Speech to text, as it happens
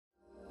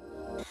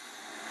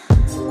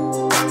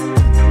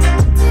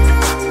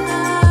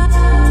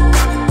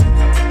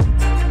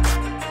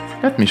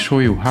Let me show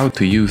you how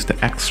to use the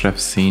Xref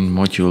Scene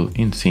module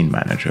in Scene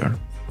Manager.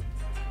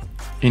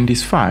 In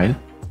this file,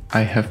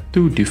 I have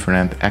two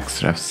different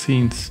Xref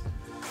scenes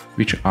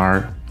which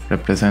are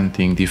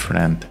representing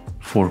different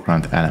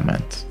foreground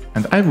elements,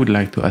 and I would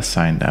like to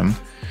assign them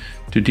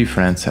to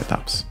different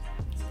setups.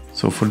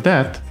 So for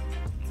that,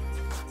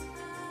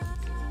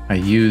 I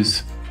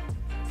use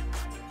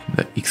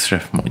the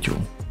Xref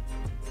module.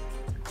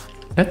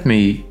 Let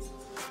me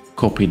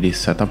copy this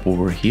setup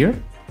over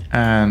here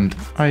and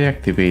I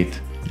activate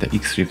the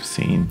Xref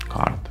Scene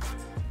card.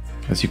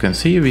 As you can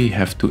see, we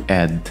have to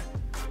add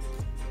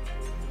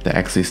the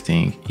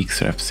existing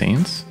Xref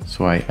scenes,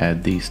 so I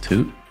add these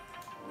two.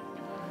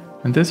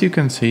 And as you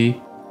can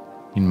see,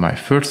 in my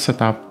first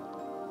setup,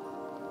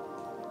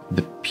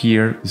 the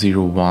Pier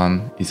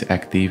 01 is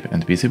active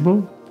and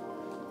visible.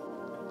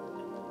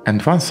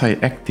 And once I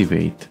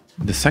activate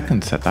the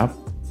second setup,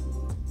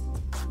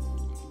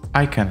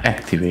 I can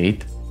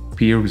activate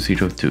Pier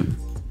 02.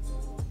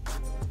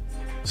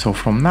 So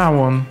from now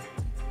on,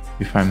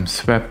 if I'm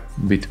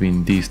swapped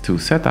between these two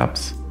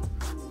setups,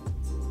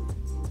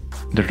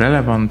 the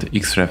relevant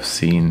Xref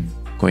scene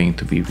going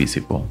to be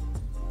visible.